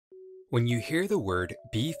When you hear the word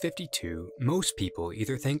B-52, most people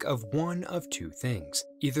either think of one of two things,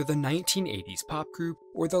 either the 1980s pop group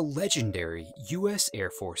or the legendary US Air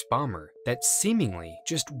Force bomber that seemingly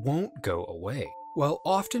just won't go away. While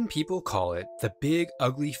often people call it the big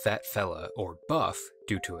ugly fat fella or buff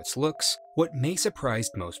due to its looks, what may surprise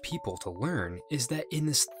most people to learn is that in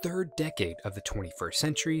this third decade of the 21st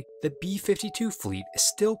century, the B-52 fleet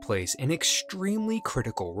still plays an extremely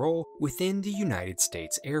critical role within the United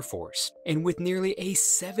States Air Force. And with nearly a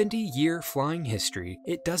 70-year flying history,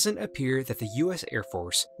 it doesn't appear that the US Air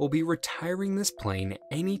Force will be retiring this plane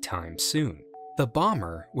anytime soon. The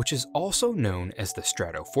bomber, which is also known as the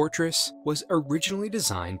Stratofortress, was originally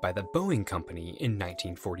designed by the Boeing Company in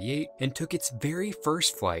 1948 and took its very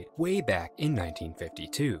first flight way back in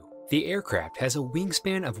 1952. The aircraft has a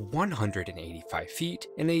wingspan of 185 feet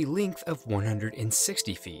and a length of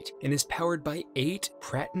 160 feet and is powered by 8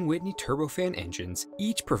 Pratt & Whitney turbofan engines,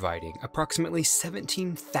 each providing approximately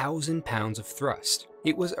 17,000 pounds of thrust.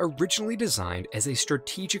 It was originally designed as a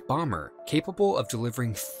strategic bomber capable of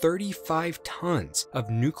delivering 35 tons of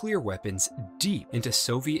nuclear weapons deep into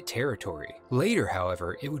Soviet territory. Later,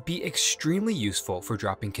 however, it would be extremely useful for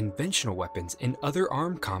dropping conventional weapons in other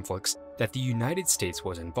armed conflicts that the United States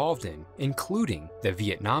was involved in, including the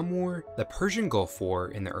Vietnam War, the Persian Gulf War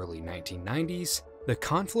in the early 1990s, the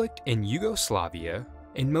conflict in Yugoslavia,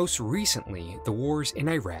 and most recently, the wars in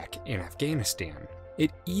Iraq and Afghanistan.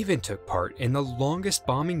 It even took part in the longest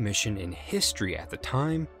bombing mission in history at the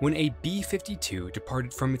time when a B-52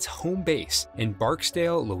 departed from its home base in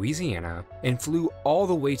Barksdale, Louisiana, and flew all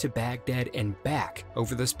the way to Baghdad and back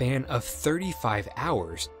over the span of 35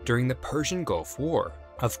 hours during the Persian Gulf War.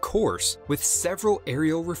 Of course, with several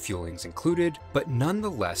aerial refuelings included, but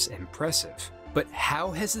nonetheless impressive. But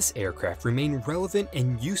how has this aircraft remained relevant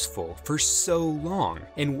and useful for so long,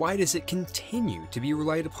 and why does it continue to be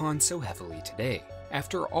relied upon so heavily today?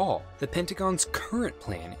 After all, the Pentagon's current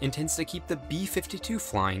plan intends to keep the B-52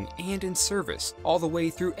 flying and in service all the way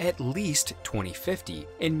through at least 2050,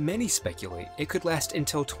 and many speculate it could last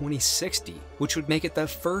until 2060, which would make it the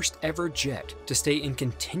first ever jet to stay in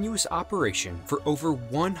continuous operation for over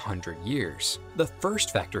 100 years. The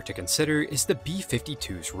first factor to consider is the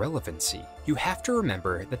B-52's relevancy. You have to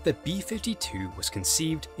remember that the B-52 was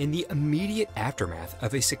conceived in the immediate aftermath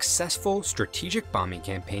of a successful strategic bombing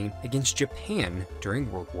campaign against Japan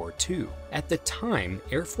during World War II. At the time,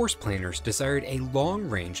 Air Force planners desired a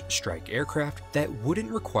long-range strike aircraft that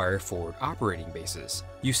wouldn't require forward operating bases.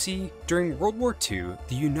 You see, during World War II,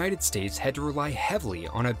 the United States had to rely heavily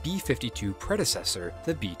on a B-52 predecessor,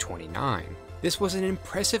 the B-29. This was an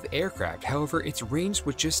impressive aircraft, however its range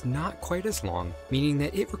was just not quite as long, meaning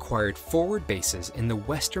that it required forward bases in the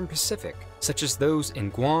Western Pacific, such as those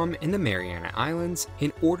in Guam and the Mariana Islands,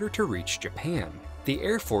 in order to reach Japan. The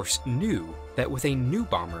Air Force knew that with a new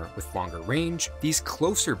bomber with longer range, these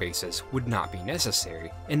closer bases would not be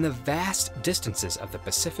necessary, and the vast distances of the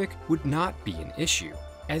Pacific would not be an issue.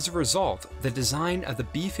 As a result, the design of the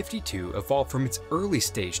B-52 evolved from its early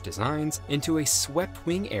stage designs into a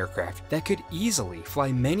swept-wing aircraft that could easily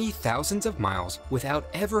fly many thousands of miles without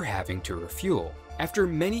ever having to refuel. After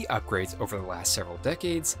many upgrades over the last several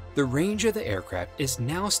decades, the range of the aircraft is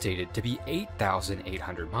now stated to be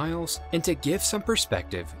 8,800 miles, and to give some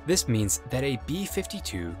perspective, this means that a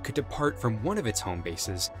B-52 could depart from one of its home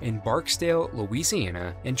bases in Barksdale,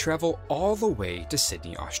 Louisiana, and travel all the way to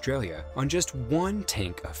Sydney, Australia, on just one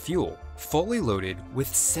tank of fuel, fully loaded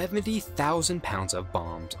with 70,000 pounds of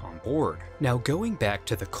bombs on board. Now, going back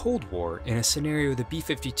to the Cold War, in a scenario the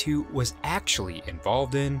B-52 was actually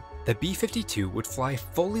involved in, the B-52 would fly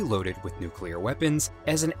fully loaded with nuclear weapons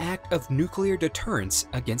as an act of nuclear deterrence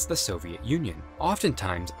against the Soviet Union,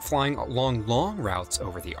 oftentimes flying along long routes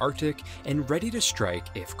over the Arctic and ready to strike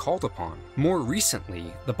if called upon. More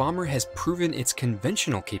recently, the bomber has proven its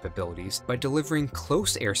conventional capabilities by delivering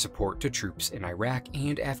close air support to troops in Iraq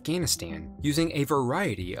and Afghanistan, using a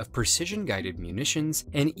variety of precision-guided munitions,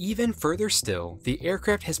 and even further still, the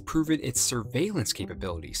aircraft has proven its surveillance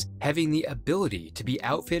capabilities, having the ability to be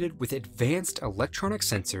outfitted with advanced electronic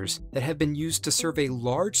sensors that have been used to survey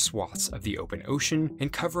large swaths of the open ocean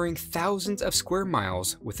and covering thousands of square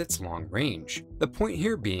miles with its long range. The point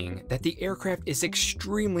here being that the aircraft is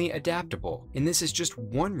extremely adaptable, and this is just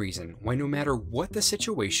one reason why no matter what the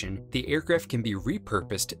situation, the aircraft can be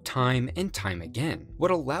repurposed time and time again.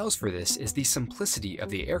 What allows for this is the simplicity of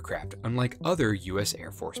the aircraft, unlike other US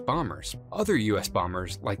Air Force bombers. Other US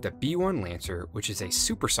bombers, like the B-1 Lancer, which is a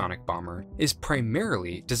supersonic bomber, is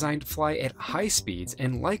primarily designed designed to fly at high speeds,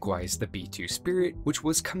 and likewise the B-2 Spirit, which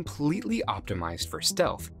was completely optimized for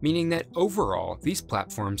stealth, meaning that overall these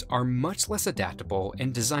platforms are much less adaptable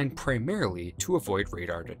and designed primarily to avoid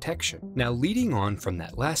radar detection. Now, leading on from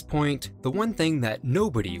that last point, the one thing that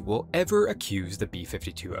nobody will ever accuse the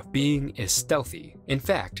B-52 of being is stealthy. In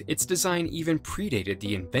fact, its design even predated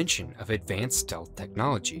the invention of advanced stealth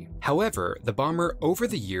technology. However, the bomber over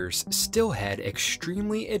the years still had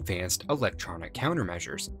extremely advanced electronic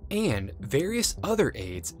countermeasures and various other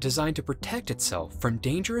aids designed to protect itself from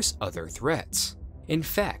dangerous other threats. In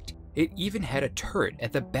fact, it even had a turret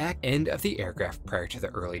at the back end of the aircraft prior to the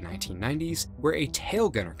early 1990s, where a tail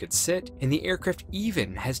gunner could sit, and the aircraft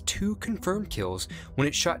even has 2 confirmed kills when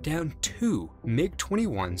it shot down 2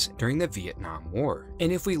 MiG-21s during the Vietnam War.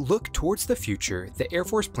 And if we look towards the future, the Air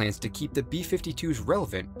Force plans to keep the B-52s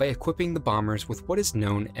relevant by equipping the bombers with what is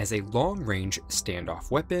known as a long-range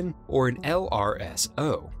standoff weapon, or an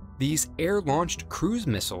LRSO. These air-launched cruise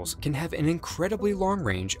missiles can have an incredibly long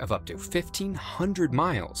range of up to 1,500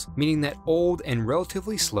 miles, meaning that old and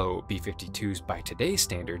relatively slow B-52s by today's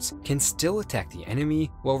standards can still attack the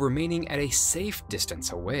enemy while remaining at a safe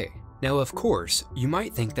distance away. Now, of course, you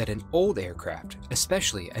might think that an old aircraft,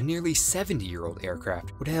 especially a nearly 70-year-old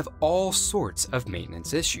aircraft, would have all sorts of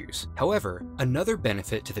maintenance issues. However, another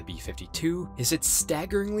benefit to the B-52 is its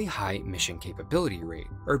staggeringly high mission capability rate,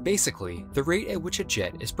 or basically, the rate at which a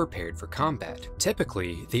jet is prepared for combat.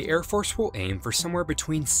 Typically, the Air Force will aim for somewhere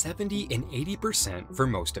between 70 and 80% for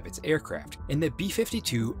most of its aircraft, and the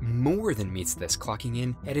B-52 more than meets this, clocking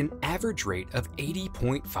in at an average rate of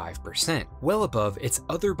 80.5%, well above its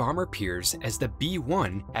other bomber peers, as the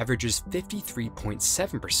B-1 averages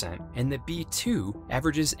 53.7% and the B-2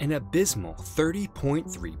 averages an abysmal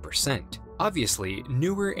 30.3%. Obviously,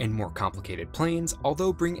 newer and more complicated planes,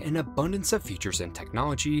 although bring an abundance of features and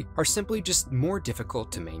technology, are simply just more difficult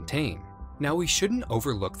to maintain. Now, we shouldn't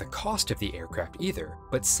overlook the cost of the aircraft either,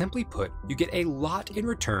 but simply put, you get a lot in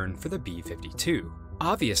return for the B-52.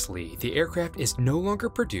 Obviously, the aircraft is no longer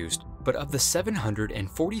produced, but of the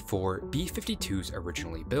 744 B-52s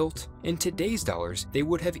originally built, in today's dollars, they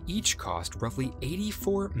would have each cost roughly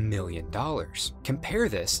 $84 million. Compare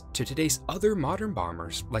this to today's other modern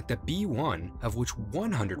bombers like the B-1, of which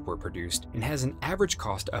 100 were produced and has an average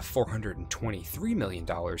cost of $423 million,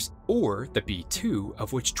 or the B-2,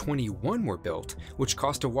 of which 21 were built, which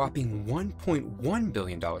cost a whopping $1.1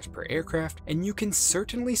 billion per aircraft, and you can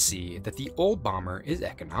certainly see that the old bomber is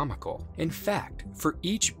economical. In fact, for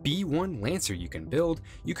each B-1 Lancer you can build,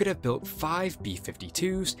 you could have built 5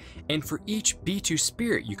 B-52s, and for each B-2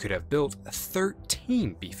 Spirit you could have built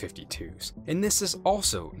 13 B-52s. And this is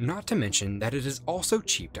also not to mention that it is also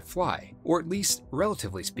cheap to fly, or at least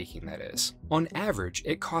relatively speaking that is. On average,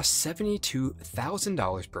 it costs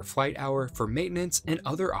 $72,000 per flight hour for maintenance and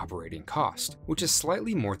other operating costs, which is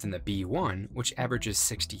slightly more than the B-1, which averages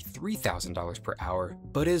 $63,000 per hour,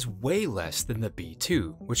 but is way less than the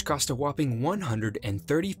B-2, which cost a whopping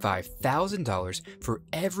 $135,000 for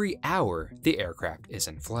every hour the aircraft is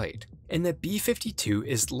in flight. And the B-52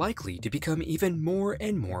 is likely to become even more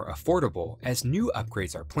and more affordable as new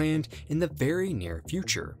upgrades are planned in the very near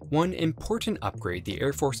future. One important upgrade the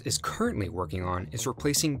Air Force is currently working on is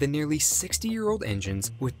replacing the nearly 60-year-old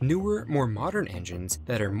engines with newer, more modern engines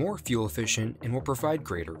that are more fuel efficient and will provide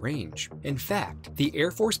greater range. In fact, the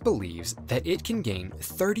Air Force believes that it can gain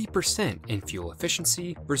 30% in fuel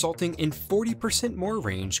efficiency, resulting in 40% more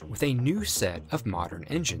range with a new set of modern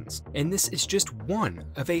engines. And this is just one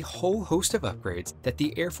of a whole host of upgrades that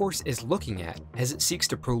the Air Force is looking at as it seeks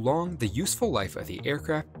to prolong the useful life of the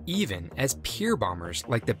aircraft, even as peer bombers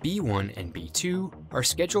like the B-1 and B-2 are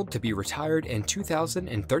scheduled to be retired in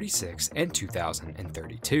 2036 and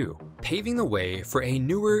 2032, paving the way for a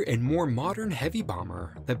newer and more modern heavy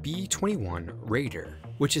bomber, the B-21 Raider,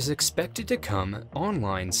 which is expected to come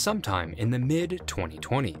online sometime in the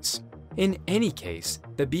mid-2020s. In any case,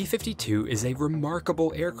 the B-52 is a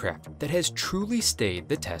remarkable aircraft that has truly stayed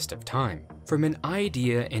the test of time. From an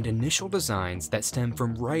idea and initial designs that stem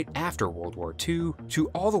from right after World War II to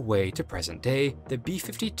all the way to present day, the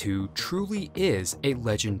B-52 truly is a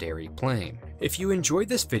legendary plane. If you enjoyed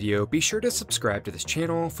this video, be sure to subscribe to this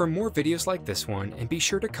channel for more videos like this one, and be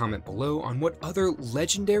sure to comment below on what other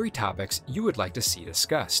legendary topics you would like to see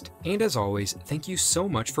discussed. And as always, thank you so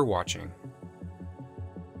much for watching.